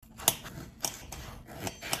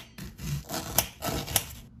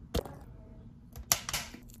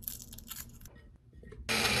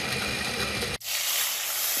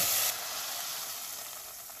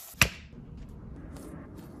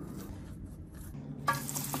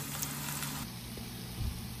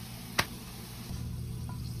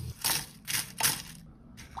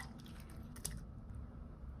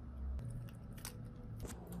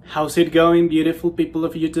How's it going, beautiful people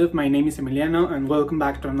of YouTube? My name is Emiliano and welcome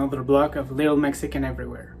back to another vlog of Little Mexican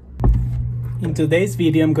Everywhere. In today's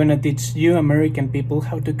video, I'm gonna teach you American people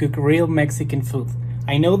how to cook real Mexican food.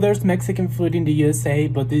 I know there's Mexican food in the USA,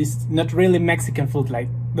 but it's not really Mexican food like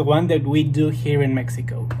the one that we do here in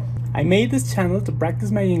Mexico. I made this channel to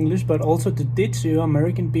practice my English, but also to teach you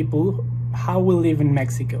American people how we live in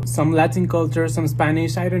Mexico. Some Latin culture, some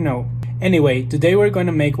Spanish, I don't know. Anyway, today we're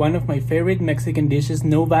gonna make one of my favorite Mexican dishes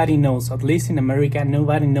nobody knows. At least in America,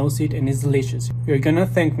 nobody knows it and it's delicious. You're gonna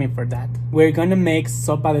thank me for that. We're gonna make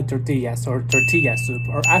sopa de tortillas or tortilla soup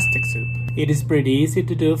or Aztec soup. It is pretty easy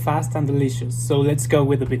to do, fast and delicious, so let's go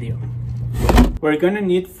with the video. We're gonna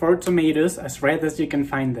need 4 tomatoes as red as you can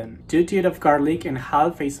find them, 2 teeth of garlic and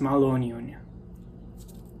half a small onion.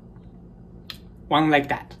 One like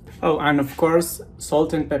that. Oh, and of course,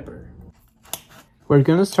 salt and pepper. We're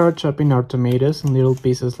gonna start chopping our tomatoes in little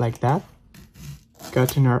pieces like that,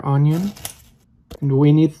 cutting our onion, and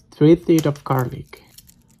we need 3 teeth of garlic.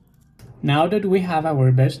 Now that we have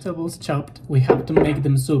our vegetables chopped, we have to make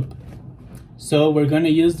them soup. So we're gonna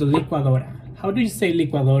use the licuadora. How do you say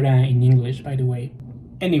licuadora in English, by the way?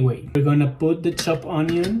 Anyway, we're gonna put the chopped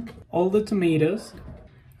onion, all the tomatoes,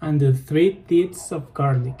 and the 3 teeth of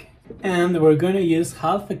garlic. And we're gonna use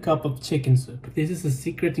half a cup of chicken soup. This is a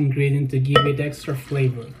secret ingredient to give it extra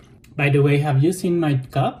flavor. By the way, have you seen my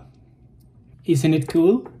cup? Isn't it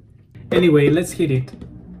cool? Anyway, let's heat it.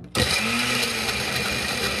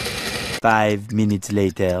 5 minutes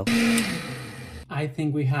later. I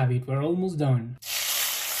think we have it. We're almost done.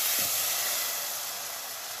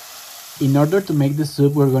 In order to make the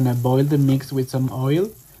soup, we're gonna boil the mix with some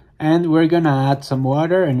oil, and we're gonna add some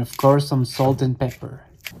water and of course some salt and pepper.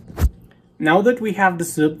 Now that we have the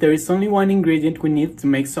soup, there is only one ingredient we need to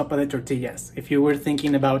make sopa de tortillas. If you were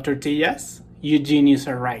thinking about tortillas, you genius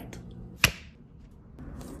are right.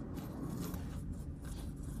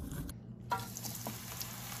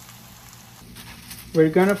 We're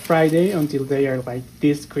gonna fry them until they are like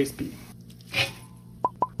this crispy.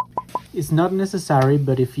 It's not necessary,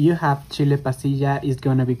 but if you have chile pasilla, it's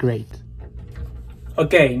gonna be great.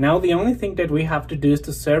 Okay, now the only thing that we have to do is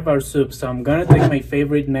to serve our soup, so I'm gonna take my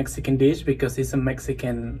favorite Mexican dish because it's a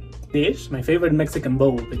Mexican dish, my favorite Mexican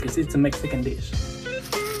bowl because it's a Mexican dish.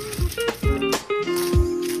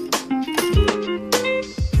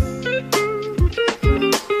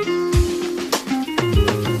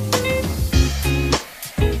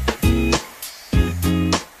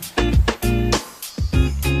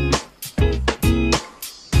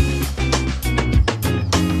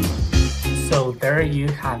 So there you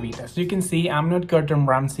have it. As you can see, I'm not Gordon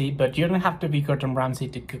Ramsay, but you don't have to be Gordon Ramsay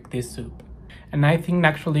to cook this soup. And I think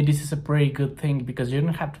actually this is a pretty good thing because you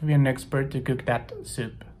don't have to be an expert to cook that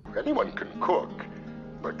soup. Anyone can cook,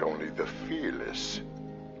 but only the fearless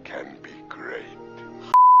can be great.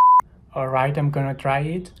 Alright, I'm gonna try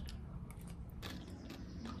it.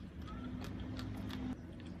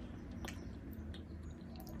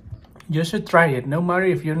 You should try it, no matter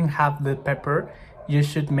if you don't have the pepper. You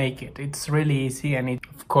should make it. It's really easy and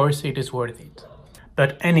of course it is worth it.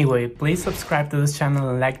 But anyway, please subscribe to this channel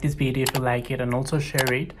and like this video if you like it, and also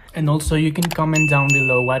share it. And also you can comment down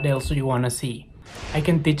below what else you want to see. I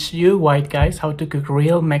can teach you white guys how to cook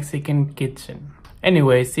real Mexican kitchen.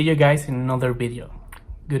 Anyway, see you guys in another video.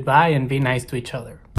 Goodbye and be nice to each other.